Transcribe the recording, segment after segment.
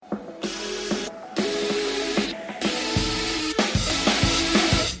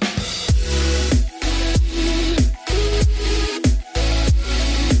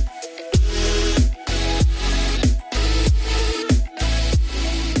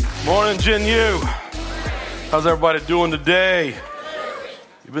Morning, Gen U. How's everybody doing today?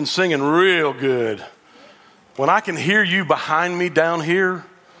 You've been singing real good. When I can hear you behind me down here,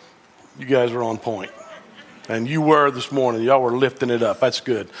 you guys are on point. And you were this morning. Y'all were lifting it up. That's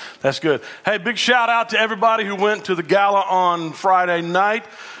good. That's good. Hey, big shout out to everybody who went to the gala on Friday night.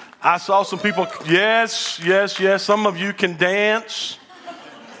 I saw some people. Yes. Some of you can dance.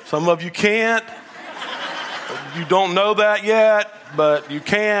 Some of you can't. You don't know that yet, but you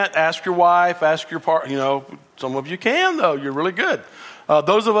can't. Ask your wife, ask your partner. Some of you can, though. You're really good.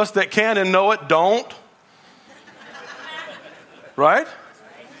 Those of us that can and know it don't. Right?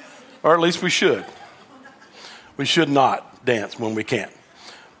 Or at least we should. We should not dance when we can't.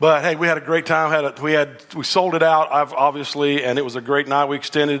 But hey, we had a great time. We sold it out, obviously, and it was a great night. We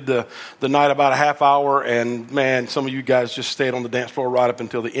extended the night about a half hour, and man, some of you guys just stayed on the dance floor right up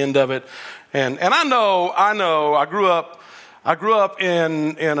until the end of it. And I know. I grew up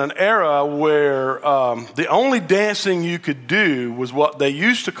in an era where the only dancing you could do was what they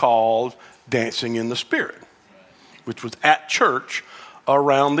used to call dancing in the Spirit, which was at church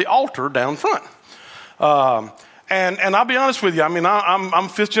around the altar down front. And I'll be honest with you. I mean, I'm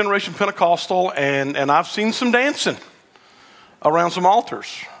fifth generation Pentecostal, and I've seen some dancing around some altars.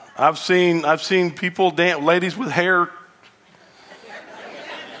 I've seen people dance, ladies with hair,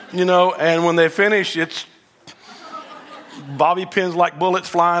 and when they finish, it's bobby pins like bullets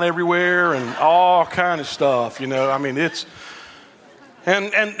flying everywhere and all kind of stuff. I mean, it's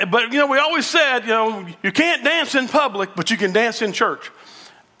but we always said, you can't dance in public, but you can dance in church.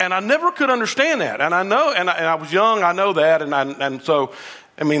 And I never could understand that. And I know, and I was young, I know that. And so,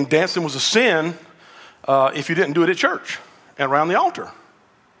 I mean, dancing was a sin if you didn't do it at church and around the altar.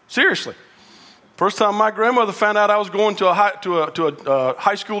 Seriously. First time my grandmother found out I was going to a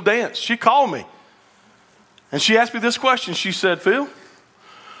high school dance, she called me. And she asked me this question. She said, Phil,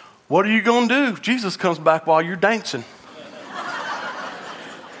 what are you going to do if Jesus comes back while you're dancing?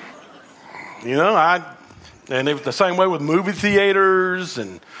 And it was the same way with movie theaters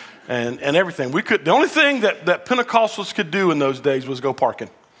and everything. The only thing that Pentecostals could do in those days was go parking.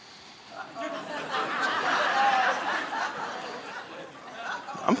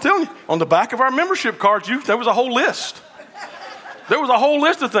 I'm telling you, on the back of our membership cards, there was a whole list. There was a whole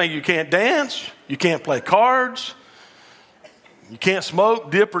list of things. You can't dance, you can't play cards, you can't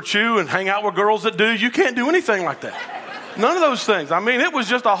smoke, dip, or chew, and hang out with girls that do. You can't do anything like that. None of those things. I mean, it was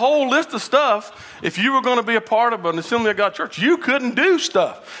just a whole list of stuff. If you were going to be a part of an Assembly of God church, you couldn't do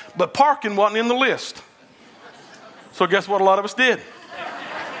stuff. But parking wasn't in the list. So guess what a lot of us did?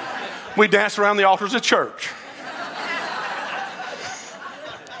 We danced around the altars at church.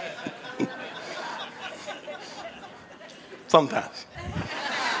 Sometimes.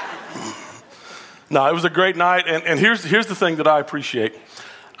 No, it was a great night. And here's the thing that I appreciate.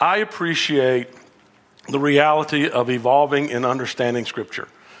 I appreciate the reality of evolving and understanding Scripture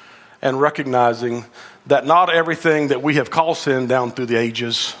and recognizing that not everything that we have called sin down through the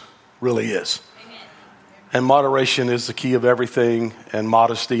ages really is. Amen. And moderation is the key of everything, and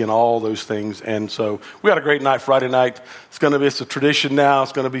modesty and all those things. And so we had a great night Friday night. It's a tradition now.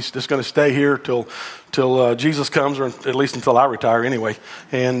 It's going to stay here till Jesus comes, or at least until I retire anyway,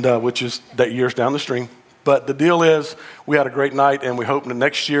 and which is that years down the stream. But the deal is, we had a great night, and we hope that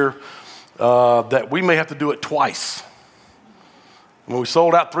next year that we may have to do it twice. When we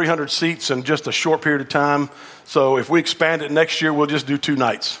sold out 300 seats in just a short period of time, so if we expand it next year, we'll just do 2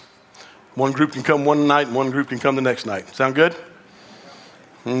 nights. One group can come one night, and one group can come the next night. Sound good?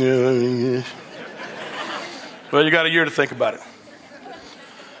 Yeah. Well, you got a year to think about it.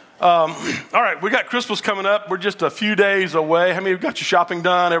 All right, we got Christmas coming up. We're just a few days away. How many of you got your shopping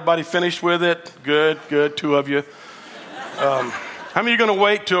done? Everybody finished with it? Good, 2 of you. How many are going to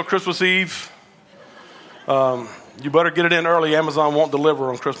wait till Christmas Eve? You better get it in early. Amazon won't deliver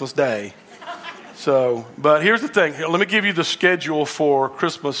on Christmas Day. But here's the thing. Let me give you the schedule for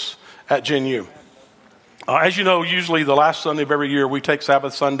Christmas at Gen U. As you know, usually the last Sunday of every year, we take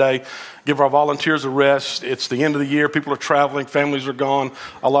Sabbath Sunday, give our volunteers a rest. It's the end of the year. People are traveling. Families are gone.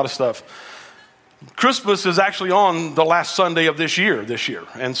 A lot of stuff. Christmas is actually on the last Sunday of this year.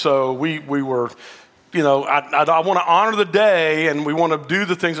 And so we were... I want to honor the day, and we want to do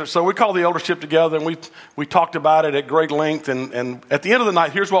the things. So we called the eldership together, and we talked about it at great length. And at the end of the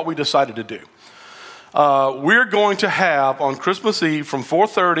night, here's what we decided to do. We're going to have on Christmas Eve from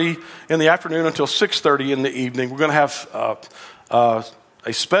 4:30 in the afternoon until 6:30 in the evening. We're going to have a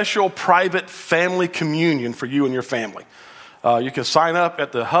special private family communion for you and your family. You can sign up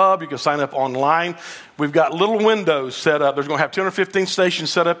at the hub. You can sign up online. We've got little windows set up. There's going to have 215 stations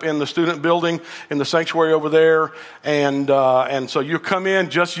set up in the student building in the sanctuary over there. And so you come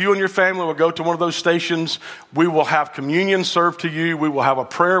in, just you and your family will go to one of those stations. We will have communion served to you. We will have a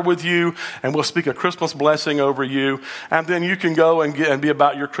prayer with you, and we'll speak a Christmas blessing over you. And then you can go and be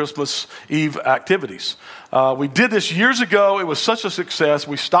about your Christmas Eve activities. We did this years ago. It was such a success.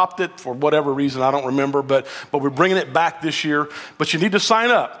 We stopped it for whatever reason. I don't remember, but we're bringing it back this year. But you need to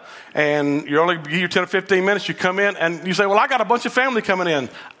sign up. And you only give you 10 or 15 minutes. You come in and you say, well, I got a bunch of family coming in.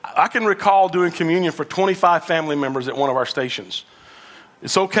 I can recall doing communion for 25 family members at one of our stations.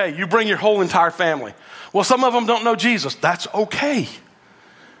 It's okay. You bring your whole entire family. Well, some of them don't know Jesus. That's okay.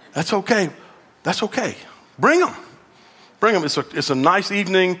 That's okay. That's okay. Bring them. Bring them. It's a nice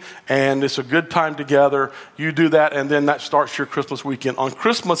evening, and it's a good time together. You do that, and then that starts your Christmas weekend. On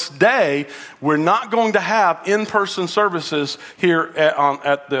Christmas Day, we're not going to have in-person services here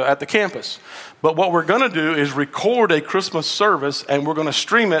at the campus. But what we're going to do is record a Christmas service, and we're going to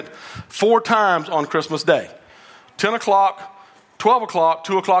stream it 4 times on Christmas Day. 10 o'clock, 12 o'clock,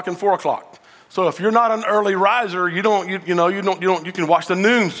 2 o'clock, and 4 o'clock. So if you're not an early riser, you can watch the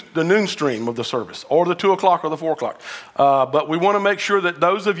noon stream of the service, or the 2 o'clock or the 4 o'clock. But we want to make sure that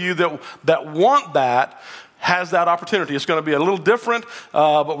those of you that want that has that opportunity. It's going to be a little different,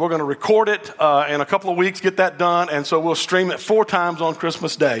 but we're going to record it in a couple of weeks, get that done, and so we'll stream it 4 times on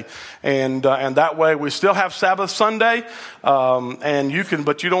Christmas Day, and that way we still have Sabbath Sunday,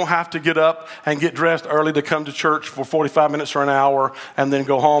 but you don't have to get up and get dressed early to come to church for 45 minutes or an hour, and then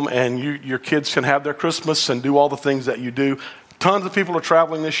go home, and your kids can have their Christmas and do all the things that you do. Tons of people are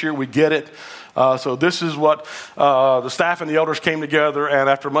traveling this year. We get it. So this is what the staff and the elders came together, and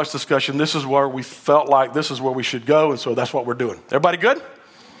after much discussion, this is where we felt like this is where we should go, and so that's what we're doing. Everybody good?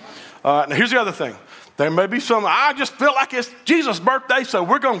 Now here's the other thing. There may be some, I just feel like it's Jesus' birthday, so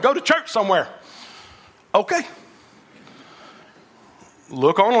we're going to go to church somewhere. Okay.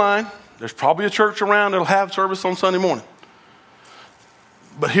 Look online. There's probably a church around that'll have service on Sunday morning.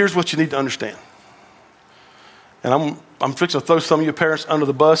 But here's what you need to understand. And I'm fixing to throw some of you parents under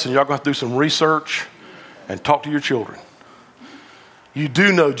the bus, and y'all going to have to do some research and talk to your children. You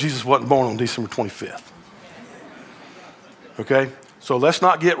do know Jesus wasn't born on December 25th. Okay? So let's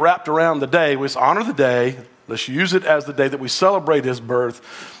not get wrapped around the day. Let's honor the day. Let's use it as the day that we celebrate his birth.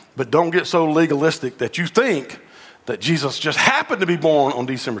 But don't get so legalistic that you think that Jesus just happened to be born on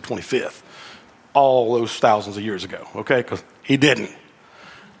December 25th all those thousands of years ago. Okay? Because he didn't.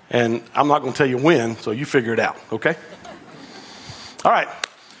 And I'm not going to tell you when, so you figure it out, okay? All right.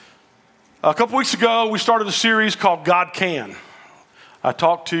 A couple weeks ago, we started a series called God Can. I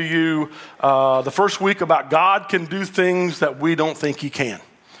talked to you the first week about God can do things that we don't think he can.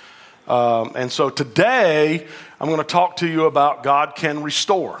 And so today, I'm going to talk to you about God can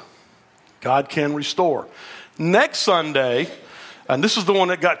restore. God can restore. Next Sunday, and this is the one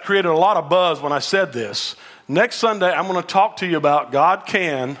that created a lot of buzz when I said this. Next Sunday, I'm going to talk to you about God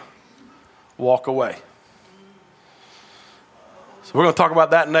can walk away. So we're going to talk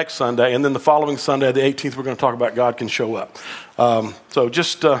about that next Sunday, and then the following Sunday, the 18th, we're going to talk about God can show up. So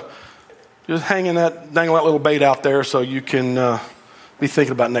just dangling that little bait out there so you can be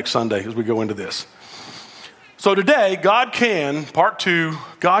thinking about next Sunday as we go into this. So today, God can, part 2,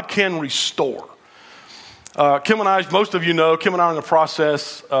 God can restore. Kim and I, most of you know, Kim and I are in the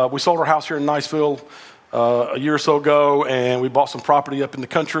process. We sold our house here in Niceville a year or so ago, and we bought some property up in the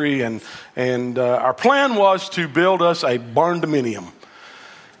country, and our plan was to build us a barn-dominium.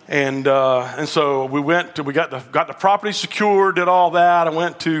 And so we got the property secured, did all that. I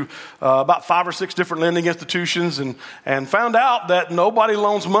went to about 5 or 6 different lending institutions and found out that nobody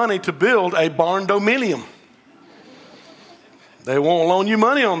loans money to build a barn-dominium. They won't loan you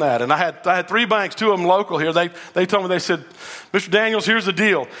money on that. And I had 3 banks, 2 of them local here. They told me, they said, Mr. Daniels, here's the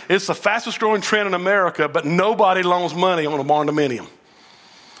deal. It's the fastest growing trend in America, but nobody loans money on a barn-dominium.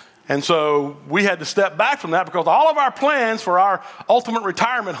 And so we had to step back from that because all of our plans for our ultimate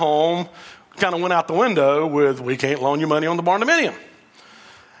retirement home kind of went out the window with, we can't loan you money on the barn-dominium.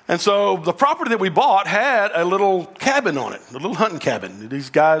 And so the property that we bought had a little cabin on it, a little hunting cabin.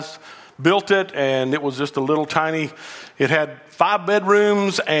 These guys built it, and it was just a little tiny, it had 5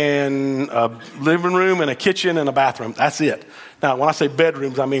 bedrooms and a living room and a kitchen and a bathroom. That's it. Now, when I say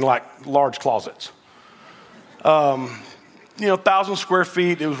bedrooms, I mean like large closets. 1,000 square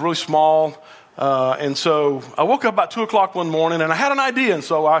feet. It was really small. And so I woke up about 2 o'clock one morning, and I had an idea. And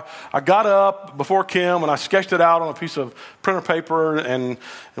so I got up before Kim, and I sketched it out on a piece of printer paper and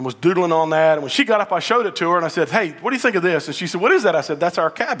was doodling on that. And when she got up, I showed it to her, and I said, hey, what do you think of this? And she said, what is that? I said, that's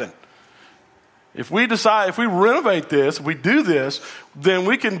our cabin. If we renovate this, if we do this, then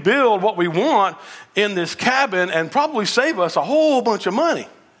we can build what we want in this cabin and probably save us a whole bunch of money.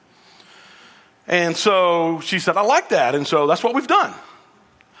 And so she said, I like that. And so that's what we've done.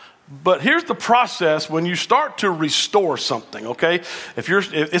 But here's the process when you start to restore something, okay?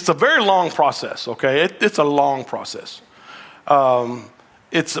 It's a very long process, okay? It's a long process.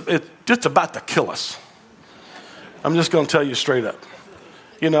 It's just about to kill us. I'm just going to tell you straight up.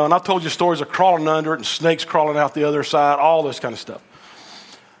 And I've told you stories of crawling under it and snakes crawling out the other side, all this kind of stuff.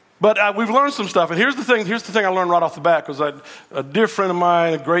 But we've learned some stuff. And here's the thing I learned right off the bat, because a dear friend of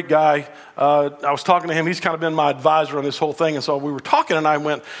mine, a great guy, I was talking to him. He's kind of been my advisor on this whole thing. And so we were talking, and I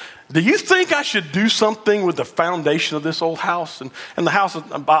went, do you think I should do something with the foundation of this old house? And the house,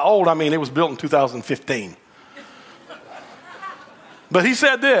 by old, I mean it was built in 2015. But he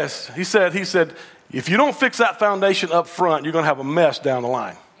said this. He said, if you don't fix that foundation up front, you're going to have a mess down the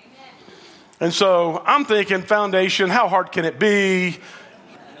line. Amen. And so I'm thinking, foundation, how hard can it be?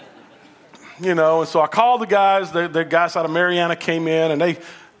 And so I called the guys. The guys out of Mariana came in, and they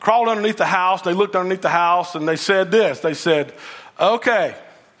crawled underneath the house. They looked underneath the house, and they said this. They said, okay,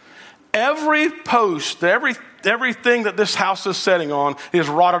 every post, everything that this house is sitting on is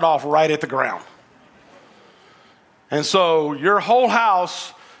rotted off right at the ground. And so your whole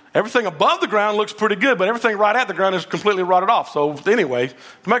house, everything above the ground looks pretty good, but everything right at the ground is completely rotted off. So anyway,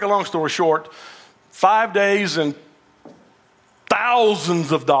 to make a long story short, 5 days and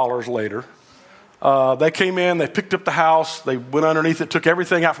thousands of dollars later, they came in, they picked up the house, they went underneath it, took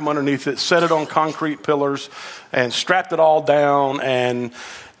everything out from underneath it, set it on concrete pillars, and strapped it all down, and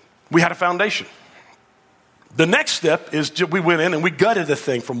we had a foundation. The next step is we went in and we gutted the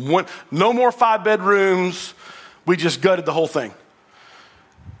thing from no more 5 bedrooms. We just gutted the whole thing.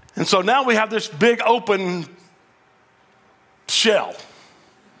 And so now we have this big open shell.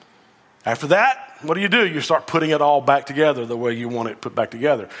 After that, what do? You start putting it all back together the way you want it put back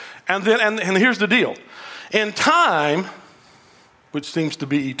together. And here's the deal. In time, which seems to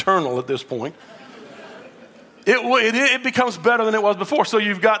be eternal at this point, it becomes better than it was before. So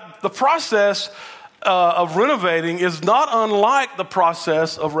you've got the process of renovating is not unlike the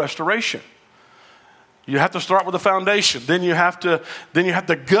process of restoration. You have to start with the foundation. Then you have to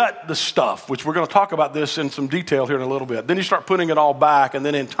gut the stuff, which we're going to talk about this in some detail here in a little bit. Then you start putting it all back, and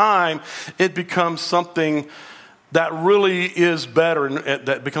then in time, it becomes something that really is better, and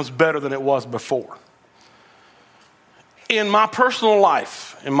that becomes better than it was before. In my personal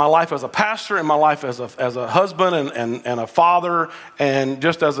life, in my life as a pastor, in my life as a husband and a father, and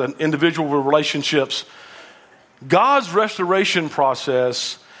just as an individual with relationships, God's restoration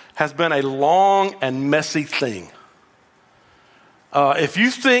process has been a long and messy thing. If you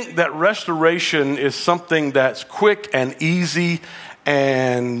think that restoration is something that's quick and easy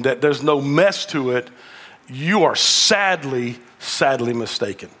and that there's no mess to it, you are sadly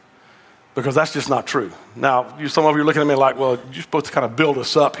mistaken, because that's just not true. Now, some of you are looking at me like, well, you're supposed to kind of build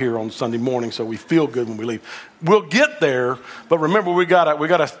us up here on Sunday morning so we feel good when we leave. We'll get there, but remember, we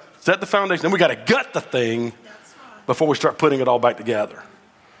gotta set the foundation, then we gotta gut the thing before we start putting it all back together.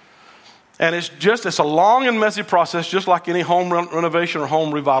 And it's a long and messy process, just like any home renovation or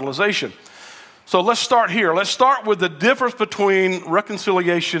home revitalization. So let's start here. Let's start with the difference between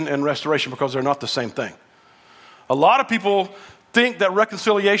reconciliation and restoration, because they're not the same thing. A lot of people think that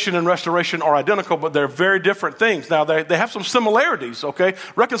reconciliation and restoration are identical, but they're very different things. Now, they have some similarities, okay?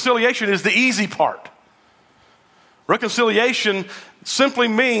 Reconciliation is the easy part. Reconciliation simply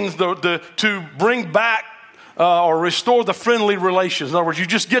means to bring back or restore the friendly relations. In other words, you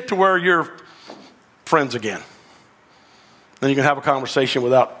just get to where you're friends again. Then you can have a conversation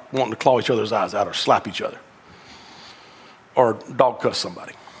without wanting to claw each other's eyes out or slap each other or dog cuss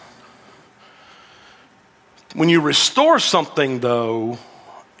somebody. When you restore something, though,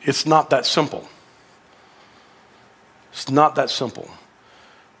 it's not that simple. It's not that simple.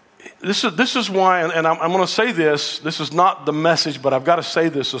 This is why, and I'm going to say this is not the message, but I've got to say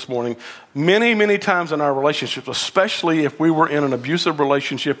this morning. Many, many times in our relationships, especially if we were in an abusive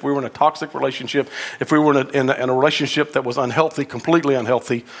relationship, if we were in a toxic relationship, if we were in a relationship that was unhealthy, completely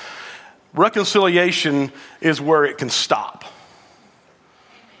unhealthy, reconciliation is where it can stop.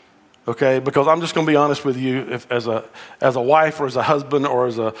 Okay, because I'm just going to be honest with you, if as a wife or as a husband or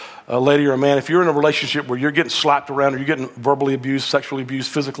as a lady or a man, if you're in a relationship where you're getting slapped around or you're getting verbally abused, sexually abused,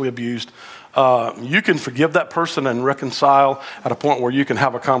 physically abused, you can forgive that person and reconcile at a point where you can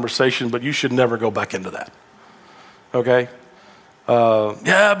have a conversation, but you should never go back into that. Okay?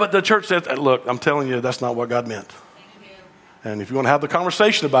 Yeah, but the church says, look, I'm telling you, that's not what God meant. And if you want to have the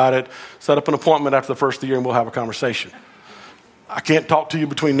conversation about it, set up an appointment after the first of the year and we'll have a conversation. I can't talk to you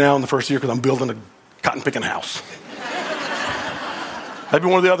between now and the first year because I'm building a cotton picking house. Maybe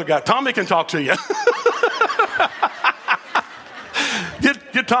one of the other guys. Tommy can talk to you.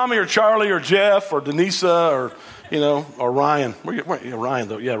 Get Tommy or Charlie or Jeff or Denisa or, or Ryan. Ryan,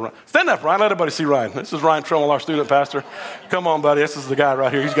 though. Yeah, Ryan. Stand up, Ryan. Let everybody see Ryan. This is Ryan Trumbull, our student pastor. Come on, buddy. This is the guy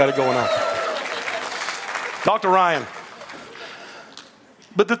right here. He's got it going on. Talk to Ryan.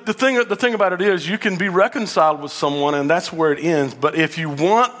 But the thing about it is you can be reconciled with someone and that's where it ends. But if you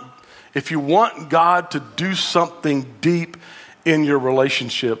want God to do something deep in your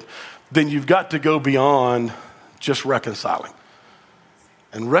relationship, then you've got to go beyond just reconciling.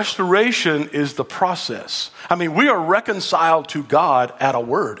 And restoration is the process. I mean, we are reconciled to God at a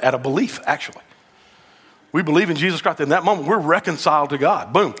word, at a belief, actually. We believe in Jesus Christ. In that moment, we're reconciled to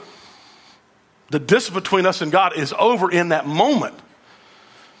God. Boom. The distance between us and God is over in that moment.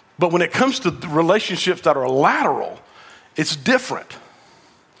 But when it comes to relationships that are lateral, it's different.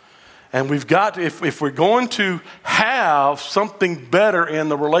 And we've got to, if we're going to have something better in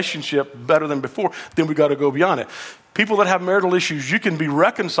the relationship, better than before, then we've got to go beyond it. People that have marital issues, you can be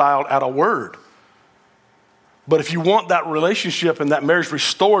reconciled at a word. But if you want that relationship and that marriage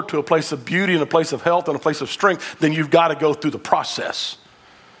restored to a place of beauty and a place of health and a place of strength, then you've got to go through the process.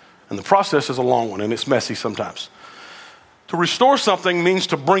 And the process is a long one, and it's messy sometimes. To restore something means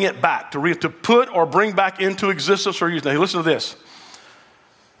to bring it back, to put or bring back into existence or use. Now, listen to this.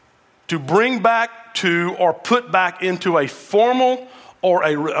 To bring back to or put back into a formal or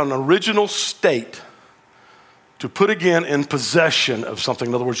an original state. To put again in possession of something.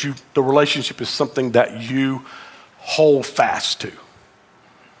 In other words, the relationship is something that you hold fast to.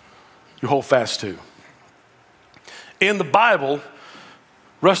 You hold fast to. In the Bible,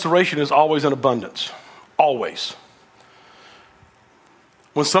 restoration is always in abundance. Always.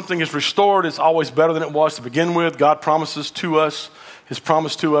 When something is restored, it's always better than it was to begin with. God promises to us. His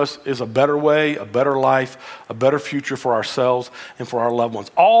promise to us is a better way, a better life, a better future for ourselves and for our loved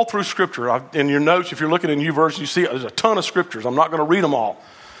ones. All through Scripture. In your notes, if you're looking at New Version, you see there's a ton of Scriptures. I'm not going to read them all,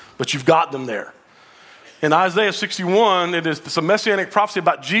 but you've got them there. In Isaiah 61, it's a messianic prophecy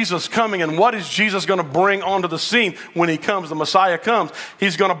about Jesus coming, and what is Jesus going to bring onto the scene when he comes, the Messiah comes?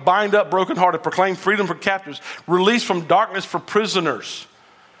 He's going to bind up brokenhearted, proclaim freedom for captives, release from darkness for prisoners.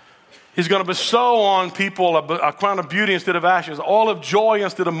 He's going to bestow on people a crown of beauty instead of ashes, oil of joy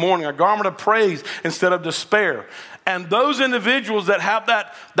instead of mourning, a garment of praise instead of despair. And those individuals that have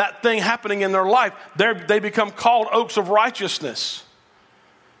that thing happening in their life, they become called oaks of righteousness.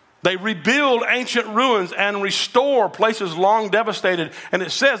 They rebuild ancient ruins and restore places long devastated. And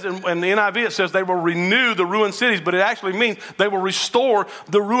it says, in the NIV, it says they will renew the ruined cities, but it actually means they will restore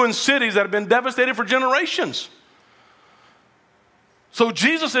the ruined cities that have been devastated for generations. So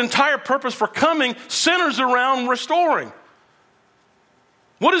Jesus' entire purpose for coming centers around restoring.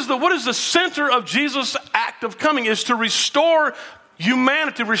 What is the center of Jesus' act of coming? Is to restore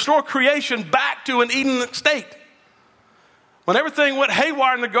humanity, restore creation back to an Eden state. When everything went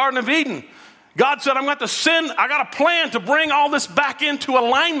haywire in the Garden of Eden, God said, I got a plan to bring all this back into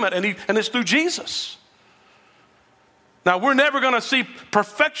alignment, and it's through Jesus. Now, we're never going to see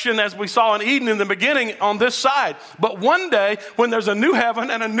perfection as we saw in Eden in the beginning on this side. But one day, when there's a new heaven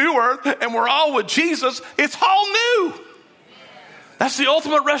and a new earth, and we're all with Jesus, it's all new. That's the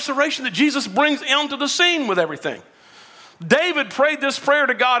ultimate restoration that Jesus brings onto the scene with everything. David prayed this prayer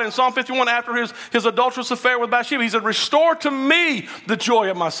to God in Psalm 51 after his adulterous affair with Bathsheba. He said, restore to me the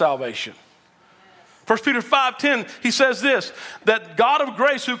joy of my salvation. 1 Peter 5:10, he says this, that God of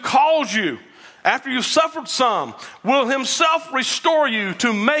grace who calls you, after you've suffered some, will himself restore you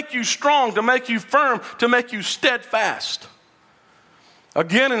to make you strong, to make you firm, to make you steadfast.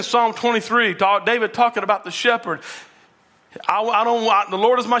 Again in Psalm 23, David talking about the shepherd. The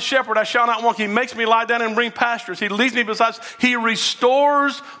Lord is my shepherd, I shall not want. He makes me lie down in green pastures. He leads me beside. He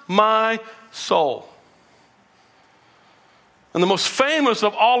restores my soul. And the most famous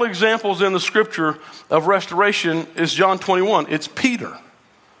of all examples in the scripture of restoration is John 21. It's Peter.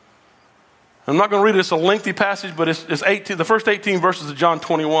 I'm not going to read it. It's a lengthy passage, but it's 18, the first 18 verses of John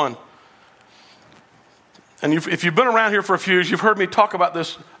 21. And if you've been around here for a few years, you've heard me talk about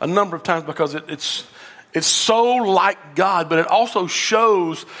this a number of times because it's so like God, but it also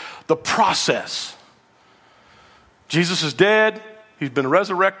shows the process. Jesus is dead. He's been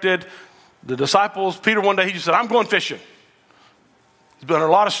resurrected. The disciples, Peter one day, he just said, I'm going fishing. He's been under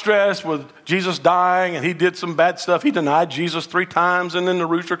a lot of stress with Jesus dying, and he did some bad stuff. He denied Jesus 3 times, and then the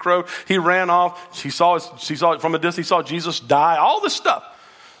rooster crowed. He ran off. He saw it from a distance. He saw Jesus die. All this stuff.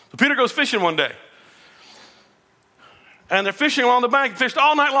 So Peter goes fishing one day. And they're fishing along the bank, fished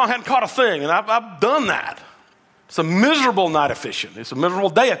all night long, hadn't caught a thing. And I've done that. It's a miserable night of fishing. It's a miserable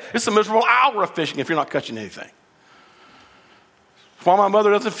day. It's a miserable hour of fishing if you're not catching anything. That's why my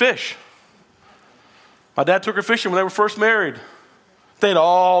mother doesn't fish. My dad took her fishing when they were first married. Stayed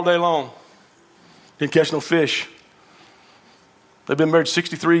all day long. Didn't catch no fish. They've been married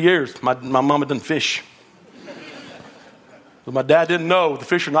 63 years. My mama doesn't fish. But my dad didn't know the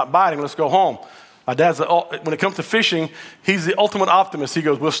fish are not biting. Let's go home. My dad's, when it comes to fishing, he's the ultimate optimist. He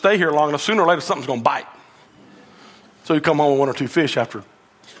goes, we'll stay here long enough. Sooner or later, something's going to bite. So you come home with 1 or 2 fish after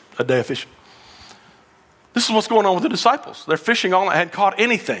a day of fishing. This is what's going on with the disciples. They're fishing all night, hadn't caught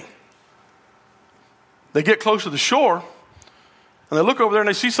anything. They get close to the shore, and they look over there, and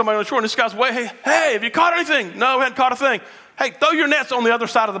they see somebody on the shore, and this guy's, hey, have you caught anything? No, we hadn't caught a thing. Hey, throw your nets on the other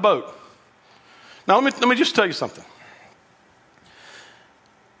side of the boat. Now, let me just tell you something.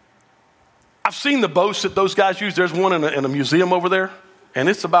 I've seen the boats that those guys use. There's one in a museum over there, and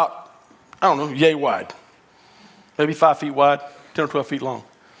it's about, yay wide. Maybe 5 feet wide, 10 or 12 feet long.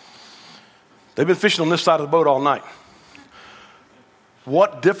 They've been fishing on this side of the boat all night.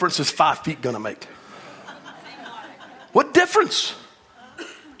 What difference is 5 feet going to make? What difference?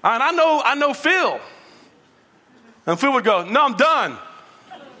 And I know Phil. And Phil would go, no, I'm done.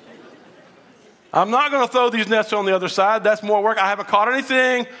 I'm not going to throw these nets on the other side. That's more work. I haven't caught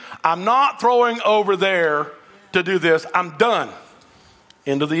anything. I'm not throwing over there to do this. I'm done.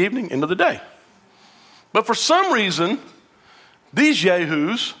 End of the evening, end of the day. But for some reason, these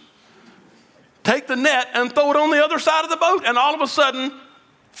yahoos take the net and throw it on the other side of the boat. And all of a sudden,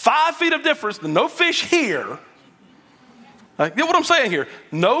 5 feet of difference, no fish here. Get what I'm saying here?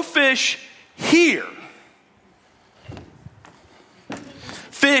 No fish here.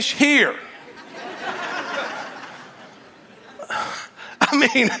 Fish here. I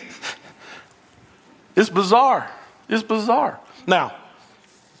mean, it's bizarre. It's bizarre. Now,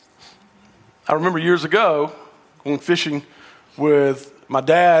 I remember years ago going fishing with my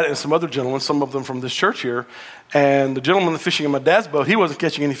dad and some other gentlemen, some of them from this church here, and the gentleman fishing in my dad's boat, he wasn't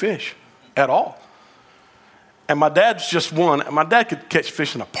catching any fish at all. And my dad's just one, and my dad could catch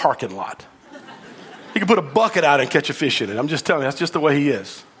fish in a parking lot. He could put a bucket out and catch a fish in it. I'm just telling you, that's just the way he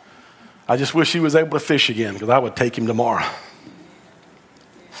is. I just wish he was able to fish again, because I would take him tomorrow.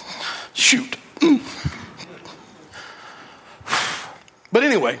 Shoot. But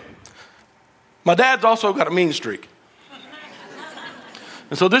anyway, my dad's also got a mean streak.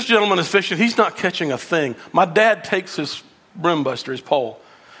 And so this gentleman is fishing. He's not catching a thing. My dad takes his brim buster, his pole,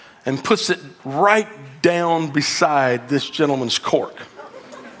 and puts it right down beside this gentleman's cork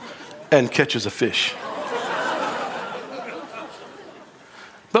and catches a fish.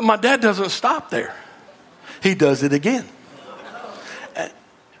 But my dad doesn't stop there. He does it again. And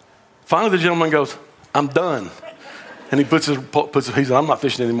finally, the gentleman goes, I'm done. And he he said, I'm not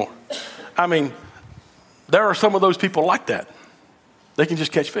fishing anymore. I mean, there are some of those people like that. They can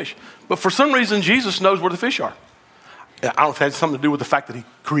just catch fish. But for some reason, Jesus knows where the fish are. I don't know if it had something to do with the fact that he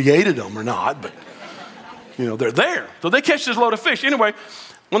created them or not, but, they're there. So they catch this load of fish. Anyway,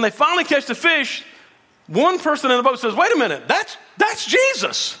 when they finally catch the fish, one person in the boat says, wait a minute, that's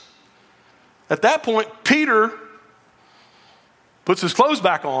Jesus. At that point, Peter puts his clothes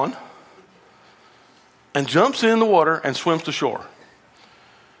back on and jumps in the water and swims to shore.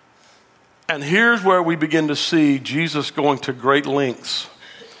 And here's where we begin to see Jesus going to great lengths,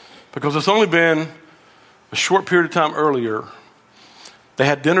 because it's only been a short period of time earlier. They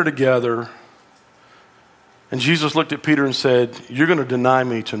had dinner together, and Jesus looked at Peter and said, you're going to deny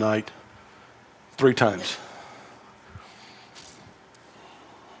me tonight 3 times.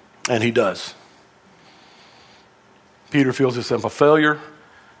 And he does. Peter feels himself a failure.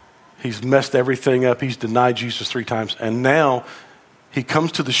 He's messed everything up. He's denied Jesus 3 times. And now he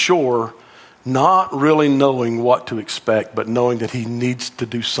comes to the shore not really knowing what to expect, but knowing that he needs to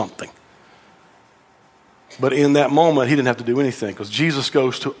do something. But in that moment, he didn't have to do anything, because Jesus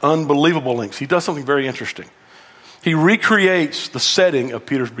goes to unbelievable lengths. He does something very interesting. He recreates the setting of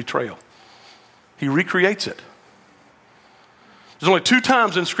Peter's betrayal. He recreates it. There's only 2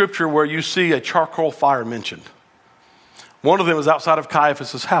 times in Scripture where you see a charcoal fire mentioned. One of them is outside of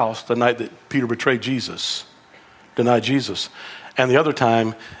Caiaphas' house the night that Peter betrayed Jesus, denied Jesus. And the other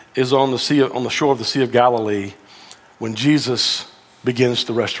time is on the shore of the Sea of Galilee, when Jesus begins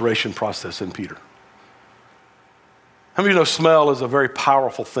the restoration process in Peter. How many of you know smell is a very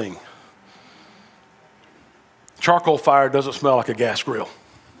powerful thing? Charcoal fire doesn't smell like a gas grill.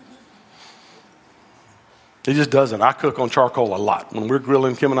 It just doesn't. I cook on charcoal a lot. When we're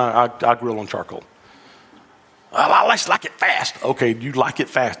grilling, Kim and I grill on charcoal. Well, I just like it fast. Okay, you like it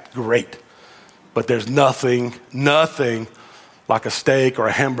fast, great. But there's nothing like a steak or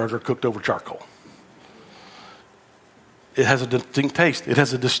a hamburger cooked over charcoal. It has a distinct taste. It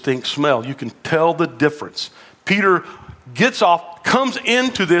has a distinct smell. You can tell the difference. Peter gets off, comes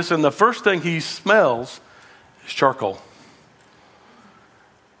into this, and the first thing he smells is charcoal.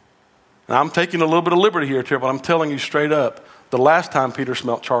 Now, I'm taking a little bit of liberty here, but I'm telling you straight up, the last time Peter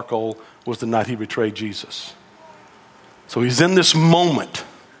smelled charcoal was the night he betrayed Jesus. So he's in this moment.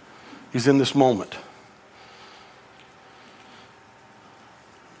 He's in this moment.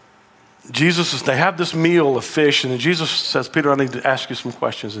 They have this meal of fish, and then Jesus says, Peter, I need to ask you some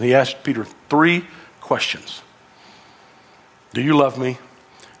questions. And he asked Peter 3 questions. Do you love me?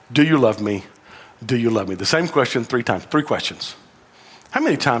 Do you love me? Do you love me? The same question 3 times. 3 questions. How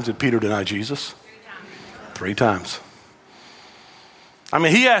many times did Peter deny Jesus? 3 times. I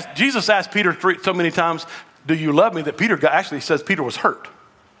mean, Jesus asked Peter so many times, do you love me, that Peter actually says Peter was hurt.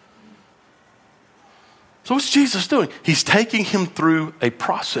 So what's Jesus doing? He's taking him through a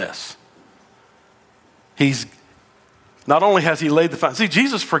process. Not only has he laid the foundation. See,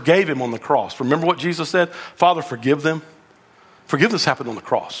 Jesus forgave him on the cross. Remember what Jesus said? Father, forgive them. Forgiveness happened on the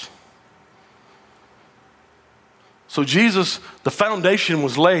cross. So the foundation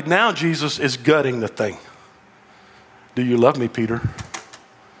was laid. Now Jesus is gutting the thing. Do you love me, Peter?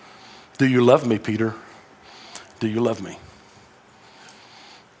 Do you love me, Peter? Do you love me?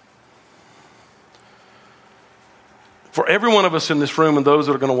 For every one of us in this room, and those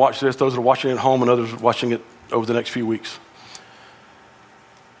that are going to watch this, those that are watching it at home, and others watching it over the next few weeks,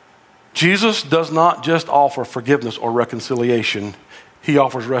 Jesus does not just offer forgiveness or reconciliation. He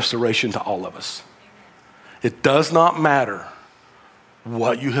offers restoration to all of us. It does not matter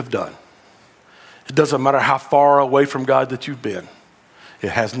what you have done. It doesn't matter how far away from God that you've been. It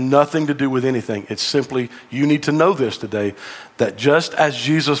has nothing to do with anything. It's simply, you need to know this today, that just as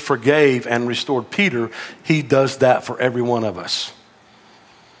Jesus forgave and restored Peter, he does that for every one of us.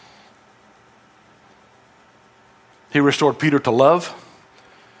 He restored Peter to love.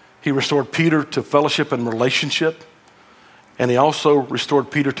 He restored Peter to fellowship and relationship. And he also restored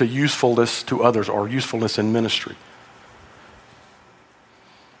Peter to usefulness to others, or usefulness in ministry.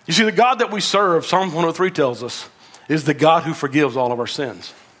 You see, the God that we serve, Psalm 103 tells us, is the God who forgives all of our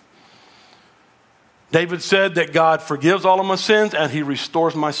sins. David said that God forgives all of my sins and he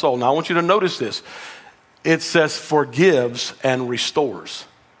restores my soul. Now I want you to notice this. It says forgives and restores,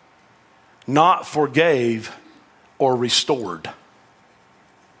 not forgave or restored.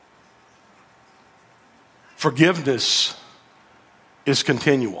 Forgiveness is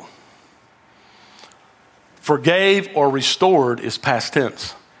continual. Forgave or restored is past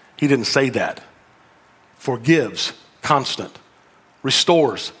tense. He didn't say that. Forgives, constant.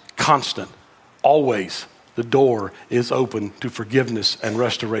 Restores, constant. Always the door is open to forgiveness and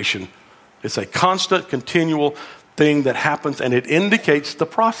restoration. It's a constant, continual thing that happens, and it indicates the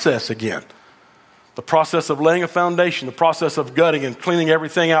process again. The process of laying a foundation, the process of gutting and cleaning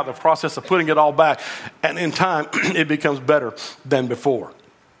everything out, the process of putting it all back. And in time, it becomes better than before.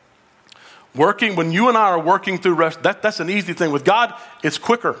 When you and I are working through that's an easy thing. With God, it's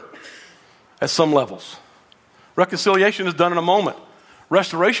quicker at some levels. Reconciliation is done in a moment.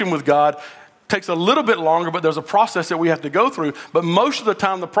 Restoration with God takes a little bit longer, but there's a process that we have to go through. But most of the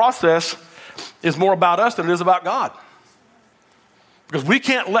time, the process is more about us than it is about God. Because we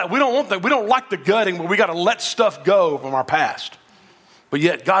don't like the gutting, but we got to let stuff go from our past. But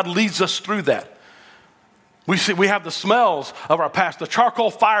yet God leads us through that. We have the smells of our past, the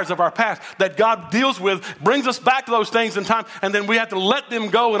charcoal fires of our past that God deals with, brings us back to those things in time, and then we have to let them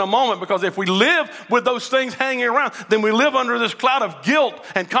go in a moment, because if we live with those things hanging around, then we live under this cloud of guilt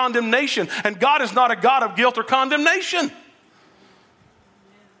and condemnation, and God is not a God of guilt or condemnation.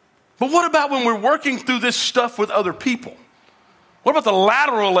 But what about when we're working through this stuff with other people? What about the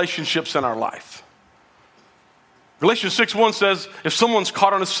lateral relationships in our life? Galatians 6:1 says, if someone's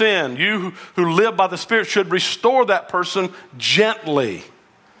caught in a sin, you who live by the Spirit should restore that person gently.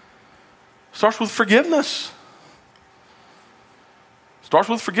 Starts with forgiveness. Starts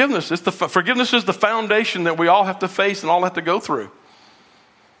with forgiveness. Forgiveness is the foundation that we all have to face and all have to go through.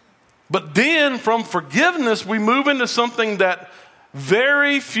 But then from forgiveness, we move into something that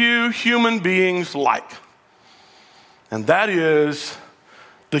very few human beings like. And that is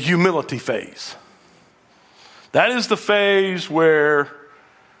the humility phase. That is the phase where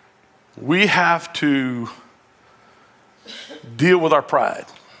we have to deal with our pride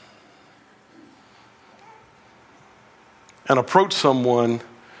and approach someone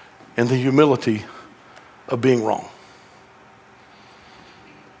in the humility of being wrong.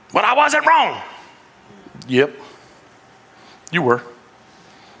 But I wasn't wrong. Yep, you were.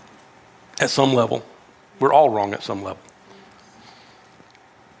 At some level. We're all wrong at some level.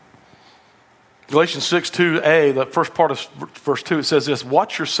 Galatians 6:2a, the first part of verse 2, it says this,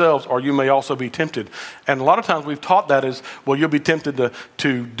 watch yourselves or you may also be tempted. And a lot of times we've taught that as, well, you'll be tempted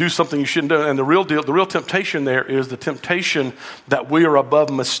to do something you shouldn't do. And the real temptation there is the temptation that we are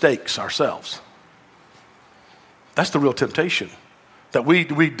above mistakes ourselves. That's the real temptation. That we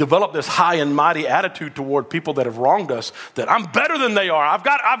develop this high and mighty attitude toward people that have wronged us, that I'm better than they are. I've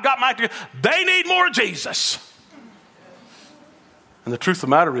got they need more of Jesus. And the truth of the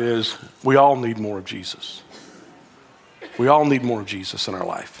matter is, we all need more of Jesus. We all need more of Jesus in our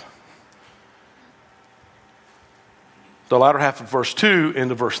life. The latter half of verse 2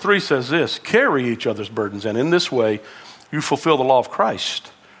 into verse 3 says this, carry each other's burdens, and in this way you fulfill the law of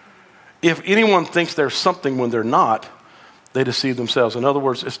Christ. If anyone thinks there's something when they're not, they deceive themselves. In other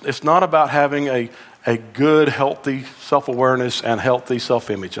words, it's not about having a good, healthy self-awareness and healthy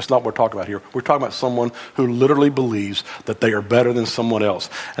self-image. That's not what we're talking about here. We're talking about someone who literally believes that they are better than someone else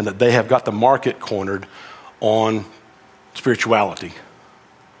and that they have got the market cornered on spirituality.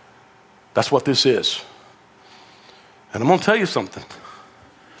 That's what this is. And I'm going to tell you something.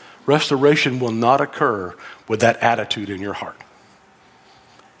 Restoration will not occur with that attitude in your heart.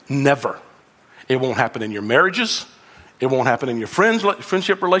 Never. It won't happen in your marriages. It won't happen in your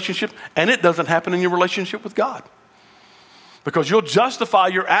friendship relationship, and it doesn't happen in your relationship with God. Because you'll justify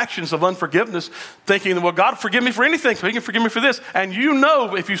your actions of unforgiveness thinking, well, God forgive me for anything, so he can forgive me for this. And you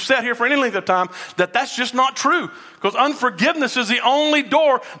know, if you've sat here for any length of time, that that's just not true. Because unforgiveness is the only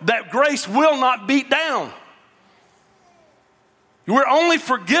door that grace will not beat down. We're only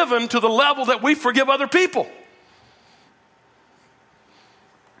forgiven to the level that we forgive other people.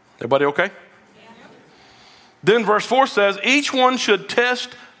 Everybody okay? Then verse 4 says, each one should test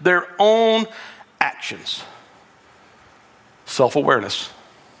their own actions. Self-awareness.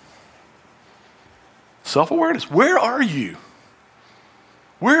 Self-awareness. Where are you?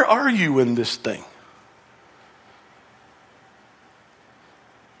 Where are you in this thing?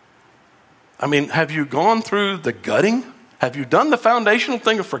 I mean, have you gone through the gutting? Have you done the foundational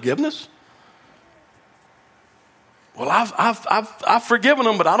thing of forgiveness? Well, I've forgiven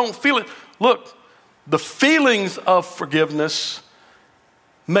them, but I don't feel it. Look, the feelings of forgiveness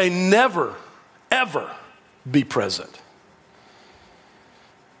may never, ever be present.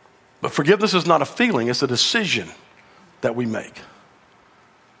 But forgiveness is not a feeling, it's a decision that we make.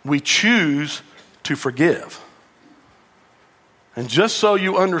 We choose to forgive. And just so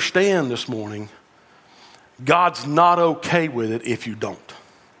you understand this morning, God's not okay with it if you don't.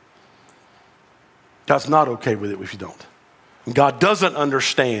 God's not okay with it if you don't. And God doesn't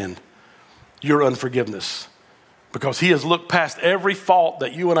understand your unforgiveness because he has looked past every fault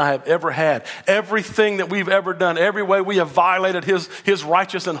that you and I have ever had, everything that we've ever done, every way we have violated his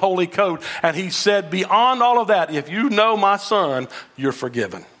righteous and holy code. And he said, beyond all of that, if you know my son, you're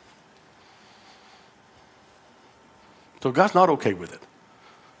forgiven. So God's not okay with it.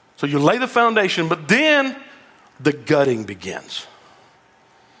 So you lay the foundation, but then the gutting begins.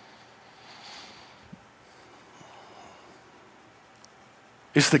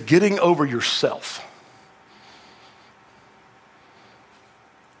 It's the getting over yourself.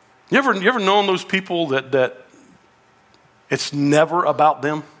 You ever known those people that it's never about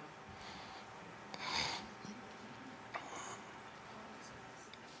them?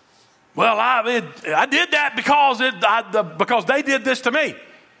 Well, I did that because they did this to me.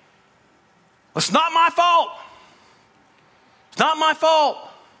 It's not my fault. It's not my fault.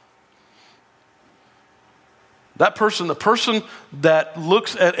 That person, the person that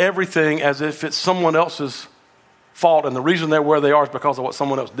looks at everything as if it's someone else's fault and the reason they're where they are is because of what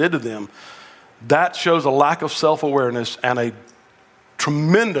someone else did to them, that shows a lack of self-awareness and a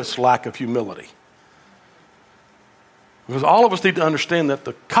tremendous lack of humility. Because all of us need to understand that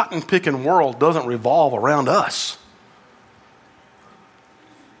the cotton-picking world doesn't revolve around us.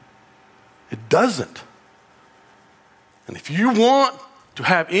 It doesn't. And if you want to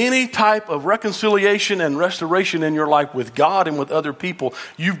have any type of reconciliation and restoration in your life with God and with other people,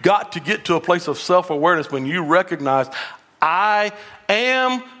 you've got to get to a place of self-awareness when you recognize, I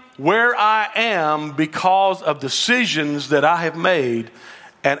am where I am because of decisions that I have made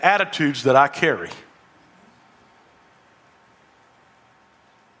and attitudes that I carry.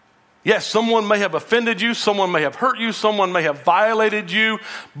 Yes, someone may have offended you, someone may have hurt you, someone may have violated you,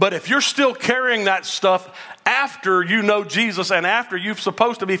 but if you're still carrying that stuff after you know Jesus and after you're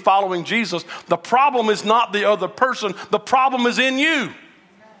supposed to be following Jesus, the problem is not the other person, the problem is in you.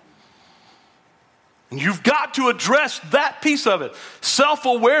 And you've got to address that piece of it.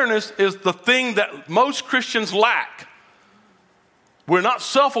 Self-awareness is the thing that most Christians lack. We're not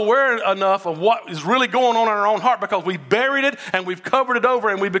self-aware enough of what is really going on in our own heart because we buried it and we've covered it over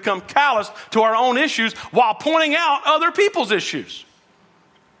and we become callous to our own issues while pointing out other people's issues.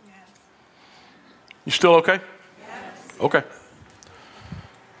 Yes. You still okay? Yes. Okay.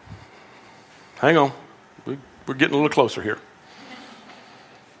 Hang on. We're getting a little closer here.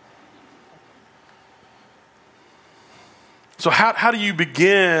 So how do you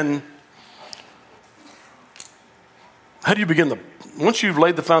begin? How do you begin once you've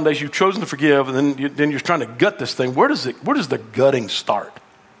laid the foundation, you've chosen to forgive, and then you're trying to gut this thing, where does the gutting start?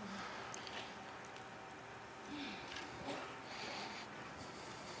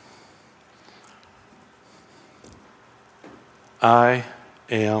 I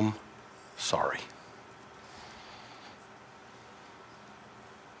am sorry.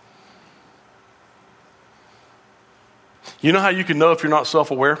 You know how you can know if you're not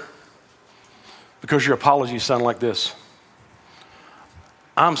self-aware? Because your apologies sound like this.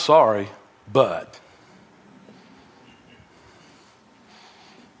 I'm sorry, but.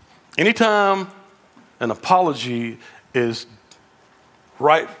 Anytime an apology is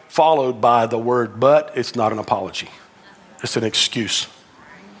right followed by the word but, it's not an apology. It's an excuse.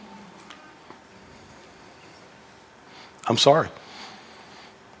 I'm sorry.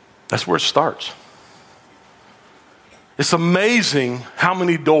 That's where it starts. It's amazing how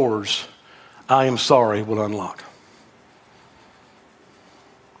many doors I am sorry will unlock.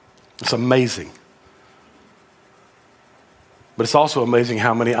 It's amazing. But it's also amazing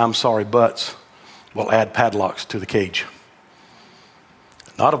how many I'm sorry buts will add padlocks to the cage.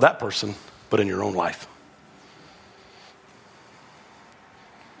 Not of that person, but in your own life.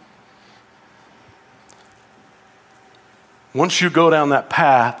 Once you go down that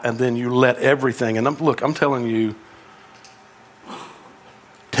path and then you let everything, and I'm telling you,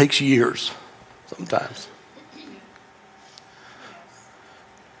 it takes years sometimes.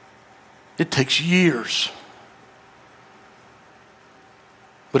 It takes years.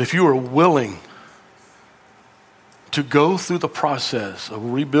 But if you are willing to go through the process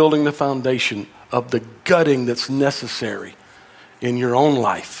of rebuilding the foundation of the gutting that's necessary in your own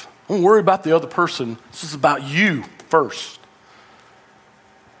life, don't worry about the other person. This is about you first.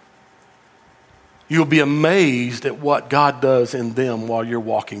 You'll be amazed at what God does in them while you're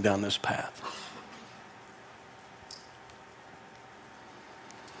walking down this path.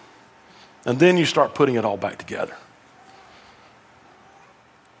 And then you start putting it all back together.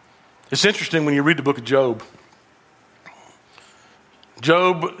 It's interesting when you read the book of Job.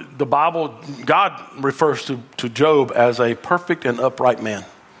 Job, the Bible, God refers to Job as a perfect and upright man.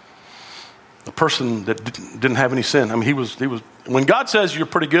 A person that didn't have any sin. I mean, he was. When God says you're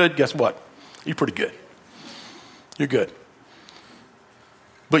pretty good, guess what? You're pretty good. You're good.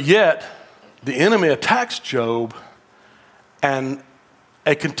 But yet, the enemy attacks Job, and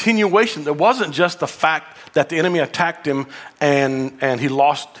a continuation. There wasn't just the fact that the enemy attacked him and he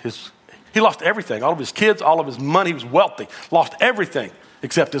lost everything. All of his kids, all of his money. He was wealthy. Lost everything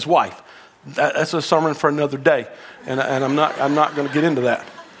except his wife. That's a sermon for another day. And I'm not going to get into that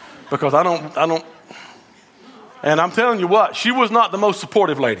because I don't. And I'm telling you what, she was not the most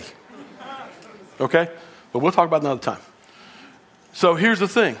supportive lady. Okay? But we'll talk about it another time. So here's the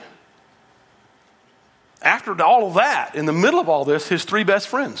thing. After all of that, in the middle of all this, his three best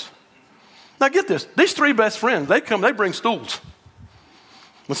friends. Now get this. These three best friends, they bring stools.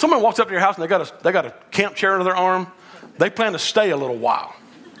 When someone walks up to your house and they got a camp chair under their arm, they plan to stay a little while.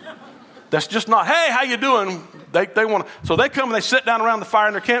 That's just not, hey, how you doing? They want to. So they come and they sit down around the fire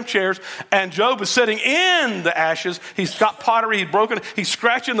in their camp chairs, and Job is sitting in the ashes. He's got pottery, he's broken, he's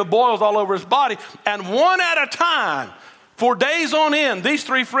scratching the boils all over his body, and one at a time, for days on end, these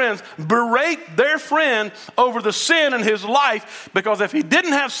three friends berate their friend over the sin in his life, because if he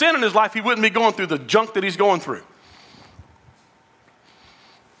didn't have sin in his life, he wouldn't be going through the junk that he's going through.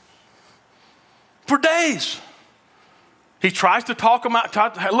 For days. He tries to talk him out.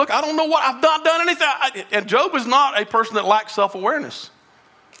 Look, I don't know what, I've not done anything. And Job is not a person that lacks self-awareness.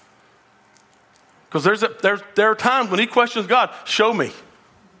 Because there are times when he questions God, show me.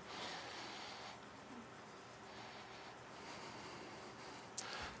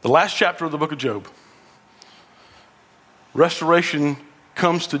 The last chapter of the book of Job. Restoration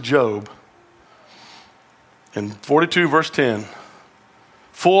comes to Job in 42 verse 10.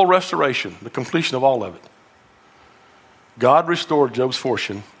 Full restoration, the completion of all of it. God restored Job's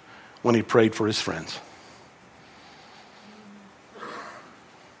fortune when he prayed for his friends.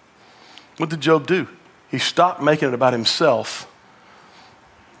 What did Job do? He stopped making it about himself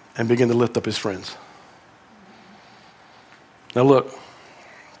and began to lift up his friends. Now look,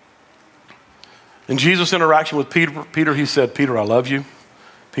 In Jesus' interaction with Peter, he said, Peter, I love you.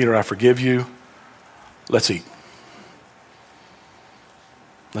 Peter, I forgive you. Let's eat.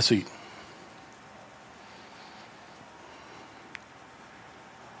 Let's eat.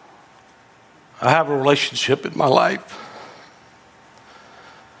 I have a relationship in my life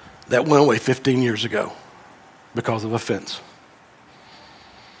that went away 15 years ago because of offense.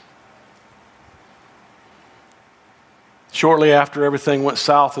 Shortly after everything went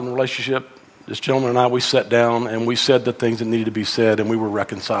south in the relationship, this gentleman and I, we sat down and we said the things that needed to be said, and we were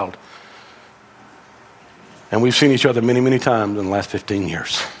reconciled. And we've seen each other many, many times in the last 15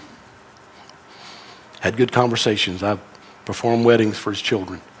 years. Had good conversations. I've performed weddings for his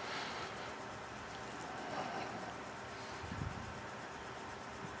children.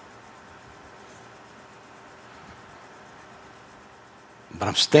 But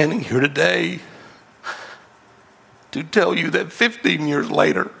I'm standing here today to tell you that 15 years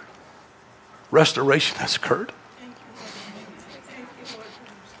later, restoration has occurred.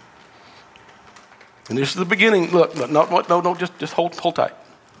 And this is the beginning. Look, no, just hold tight.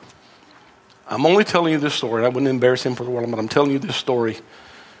 I'm only telling you this story. I wouldn't embarrass him for the world, but I'm telling you this story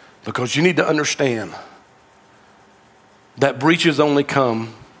because you need to understand that breaches only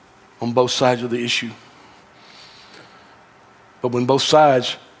come on both sides of the issue. But when both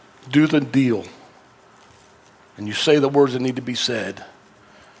sides do the deal and you say the words that need to be said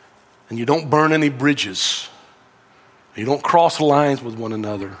and you don't burn any bridges, you don't cross lines with one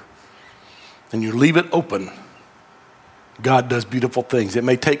another, and you leave it open, God does beautiful things. It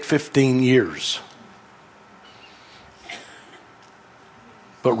may take 15 years.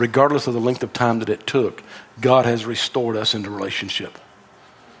 But regardless of the length of time that it took, God has restored us into relationship.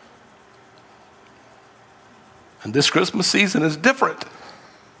 And this Christmas season is different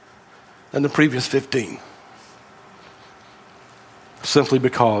than the previous 15. Simply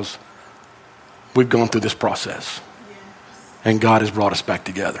because we've gone through this process. And God has brought us back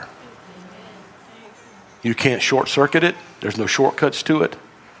together. You can't short circuit it. There's no shortcuts to it.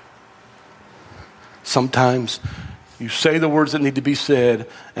 Sometimes you say the words that need to be said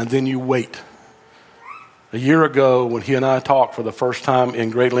and then you wait. A year ago when he and I talked for the first time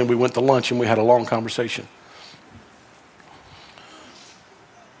in Great Lynn, we went to lunch and we had a long conversation.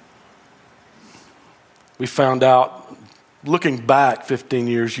 We found out, looking back 15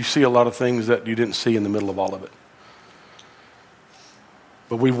 years, you see a lot of things that you didn't see in the middle of all of it.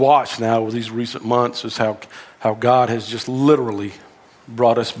 But we watched now with these recent months is how God has just literally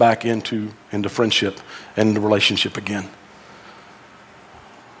brought us back into friendship and into relationship again.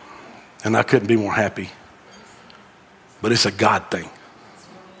 And I couldn't be more happy. But it's a God thing.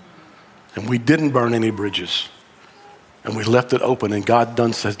 And we didn't burn any bridges. And we left it open, and God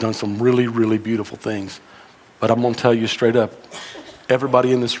has done some really, really beautiful things. But I'm going to tell you straight up,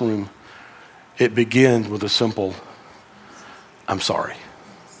 everybody in this room, it begins with a simple, I'm sorry.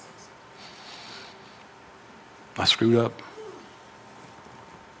 I screwed up.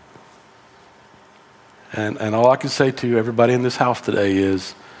 And all I can say to everybody in this house today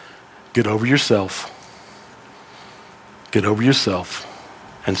is, get over yourself. Get over yourself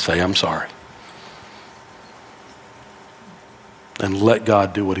and say, I'm sorry. And let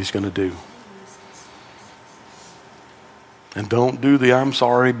God do what he's going to do. And don't do the I'm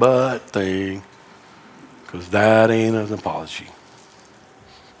sorry but thing, because that ain't an apology.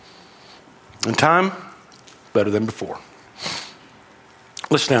 And time, better than before.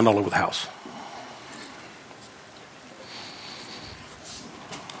 Let's stand all over the house.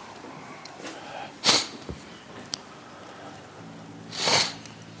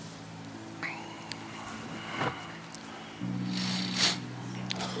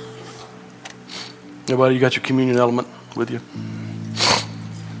 Everybody, you got your communion element with you?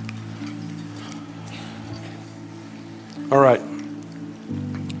 All right.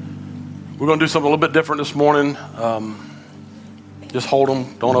 We're going to do something a little bit different this morning. Just hold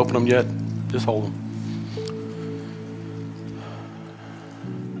them. Don't open them yet. Just hold them.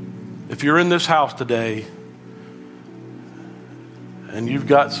 If you're in this house today and you've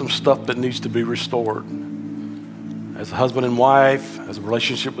got some stuff that needs to be restored, as a husband and wife, as a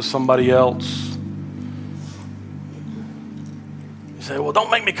relationship with somebody else, you say, well,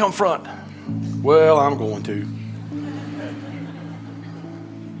 don't make me come front. Well, I'm going to.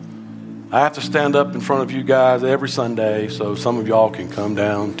 I have to stand up in front of you guys every Sunday so some of y'all can come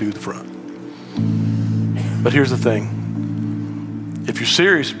down to the front. But here's the thing. If you're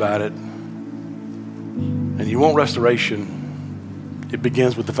serious about it and you want restoration, it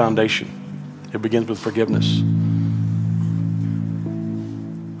begins with the foundation. It begins with forgiveness.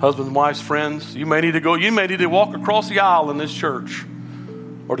 Husbands, wives, friends, you may need to walk across the aisle in this church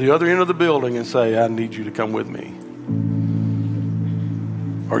or the other end of the building and say, I need you to come with me.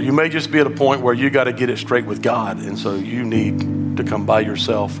 Or you may just be at a point where you got to get it straight with God, and so you need to come by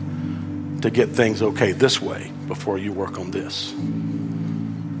yourself to get things okay this way before you work on this.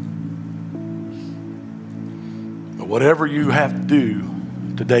 But whatever you have to do,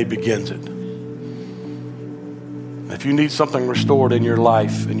 today begins it. If you need something restored in your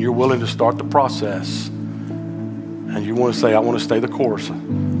life and you're willing to start the process and you want to say, I want to stay the course,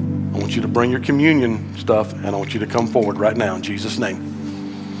 I want you to bring your communion stuff and I want you to come forward right now in Jesus' name.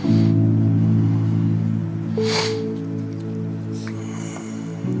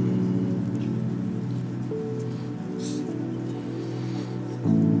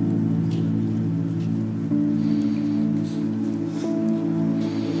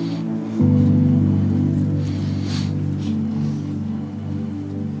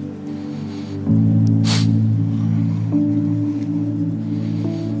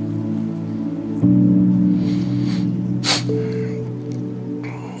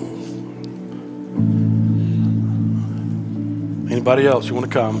 Anybody else, you want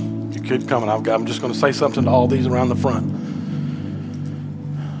to come? You keep coming. I'm just going to say something to all these around the front.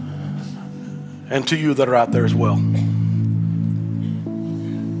 And to you that are out there as well.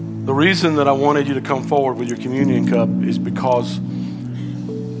 The reason that I wanted you to come forward with your communion cup is because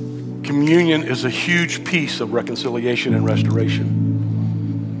communion is a huge piece of reconciliation and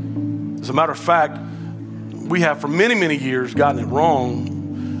restoration. As a matter of fact, we have for many, many years gotten it wrong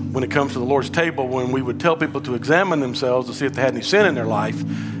when it comes to the Lord's table, when we would tell people to examine themselves to see if they had any sin in their life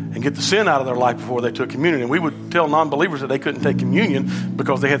and get the sin out of their life before they took communion. And we would tell non-believers that they couldn't take communion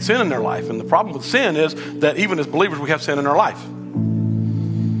because they had sin in their life. And the problem with sin is that even as believers, we have sin in our life.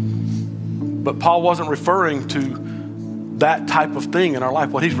 But Paul wasn't referring to that type of thing in our life.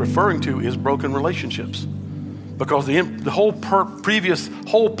 What he's referring to is broken relationships. Because the whole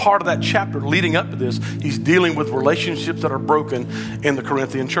whole part of that chapter leading up to this, he's dealing with relationships that are broken in the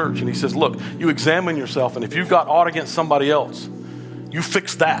Corinthian church. And he says, look, you examine yourself, and if you've got aught against somebody else, you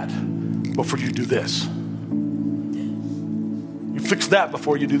fix that before you do this. You fix that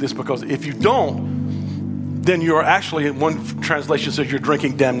before you do this, because if you don't, then you're actually, one translation says, you're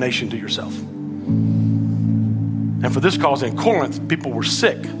drinking damnation to yourself. And for this cause in Corinth, people were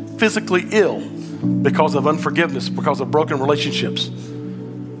sick, physically ill, because of unforgiveness, because of broken relationships.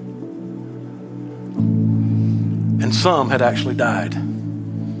 And some had actually died.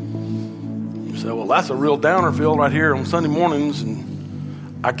 You say, well, that's a real downer, Phil, right here on Sunday mornings,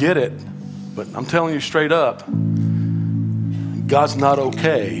 and I get it, but I'm telling you straight up, God's not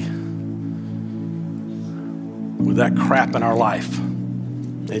okay with that crap in our life.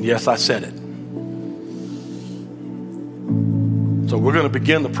 And yes, I said it. So we're going to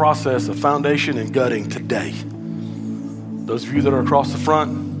begin the process of foundation and gutting today. Those of you that are across the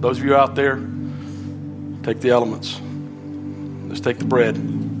front, those of you out there, take the elements. Let's take the bread.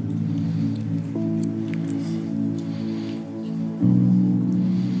 I'm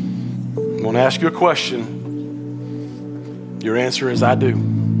going to ask you a question. Your answer is, I do.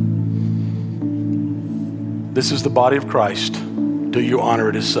 This is the body of Christ. Do you honor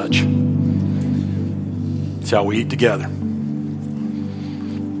it as such? Shall we eat together?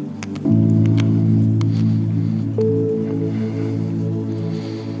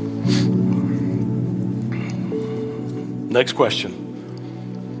 Next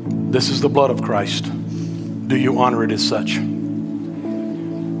question. This is the blood of Christ. Do you honor it as such?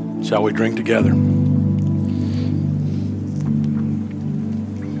 Shall we drink together?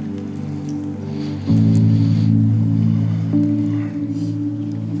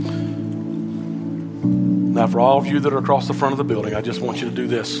 Now, for all of you that are across the front of the building, I just want you to do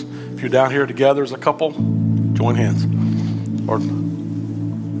this. If you're down here together as a couple, join hands. Or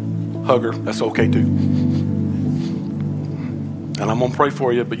hug her. That's okay too. And I'm going to pray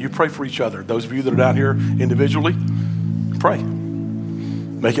for you, but you pray for each other. Those of you that are down here individually, pray.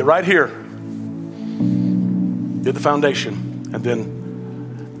 Make it right here. Get the foundation. And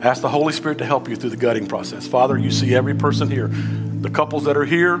then ask the Holy Spirit to help you through the gutting process. Father, you see every person here. The couples that are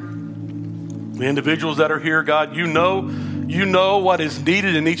here, the individuals that are here, God, you know what is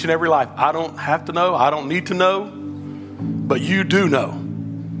needed in each and every life. I don't have to know. I don't need to know. But you do know.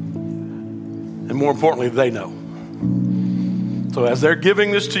 And more importantly, they know. So as they're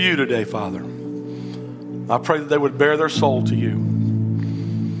giving this to you today, Father, I pray that they would bear their soul to you.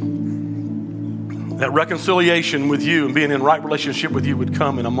 That reconciliation with you and being in right relationship with you would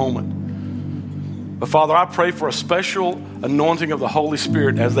come in a moment. But Father, I pray for a special anointing of the Holy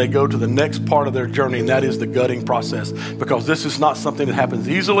Spirit as they go to the next part of their journey, and that is the gutting process. Because this is not something that happens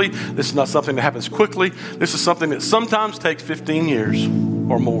easily. This is not something that happens quickly. This is something that sometimes takes 15 years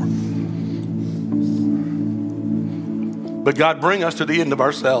or more. But God, bring us to the end of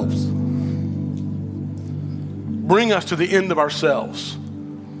ourselves. Bring us to the end of ourselves.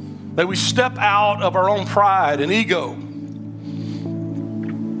 May we step out of our own pride and ego.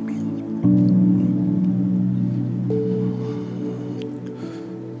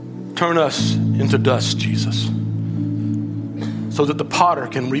 Turn us into dust, Jesus, so that the potter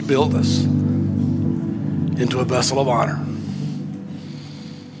can rebuild us into a vessel of honor.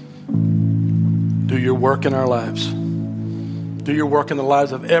 Do your work in our lives. Do your work in the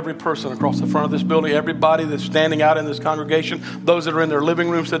lives of every person across the front of this building, everybody that's standing out in this congregation, those that are in their living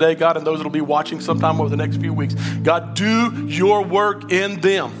rooms today, God, and those that will be watching sometime over the next few weeks. God, do your work in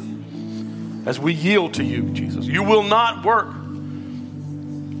them as we yield to you, Jesus. You will not work,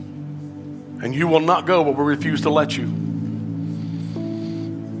 and you will not go where we refuse to let you.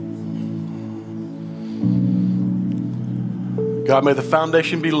 God, may the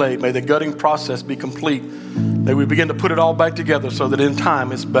foundation be laid. May the gutting process be complete. May we begin to put it all back together so that in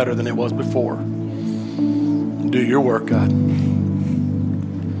time it's better than it was before. Do your work, God.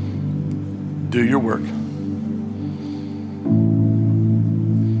 Do your work.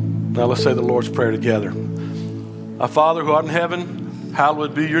 Now let's say the Lord's Prayer together. Our Father who art in heaven,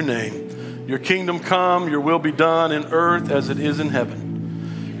 hallowed be your name. Your kingdom come, your will be done in earth as it is in heaven.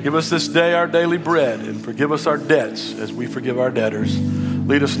 Give us this day our daily bread and forgive us our debts as we forgive our debtors.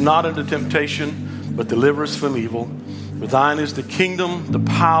 Lead us not into temptation, but deliver us from evil. For thine is the kingdom, the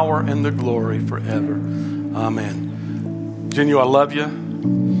power, and the glory forever. Amen. Genu, I love you.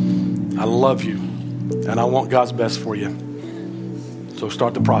 I love you. And I want God's best for you. So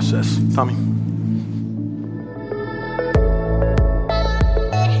start the process. Tommy.